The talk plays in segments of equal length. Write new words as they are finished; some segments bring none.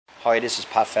Hi, this is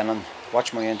Pat Fenlon.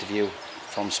 Watch my interview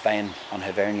from Spain on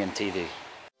Hibernian TV.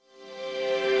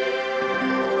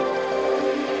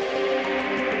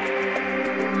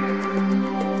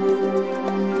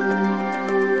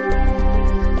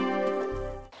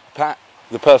 Pat,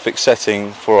 the perfect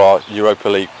setting for our Europa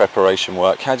League preparation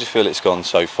work. How do you feel it's gone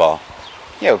so far?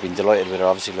 Yeah, we've been delighted with it.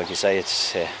 Obviously, like you say,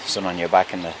 it's sun on your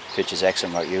back and the pitch is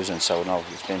excellent we're using, so no,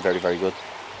 it's been very, very good.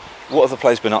 What have the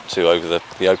players been up to over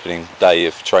the opening day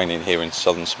of training here in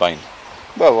southern Spain?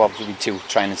 Well, obviously 2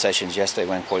 training sessions yesterday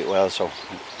went quite well, so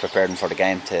we prepared them for the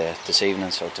game this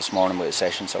evening, so this morning with a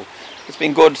session. So it's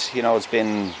been good, it's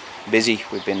been busy.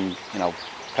 We've been,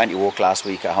 plenty of work last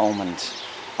week at home, and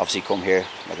obviously come here,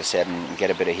 like I said, and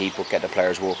get a bit of heat, but get the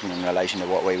players working in relation to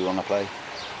what way we want to play.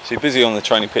 So you're busy on the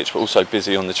training pitch, but also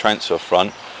busy on the transfer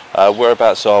front.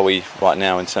 Whereabouts are we right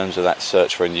now in terms of that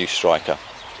search for a new striker?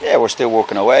 Yeah, we're still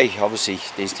working away. Obviously,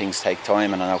 these things take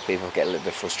time, and I know people get a little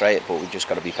bit frustrated, but we've just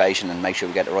got to be patient and make sure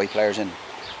we get the right players in.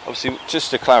 Obviously, just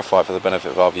to clarify for the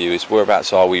benefit of our viewers,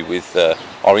 whereabouts are we with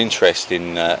our interest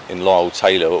in Lyle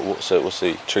Taylor? What's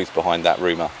the truth behind that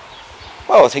rumour?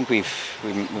 Well, I think we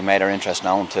made our interest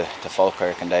known to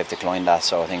Falkirk, and they've declined that.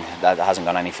 So I think that hasn't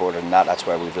gone any further than that. That's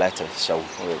where we've left it. So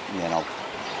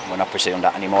we're not pursuing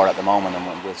that anymore at the moment,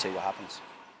 and we'll see what happens.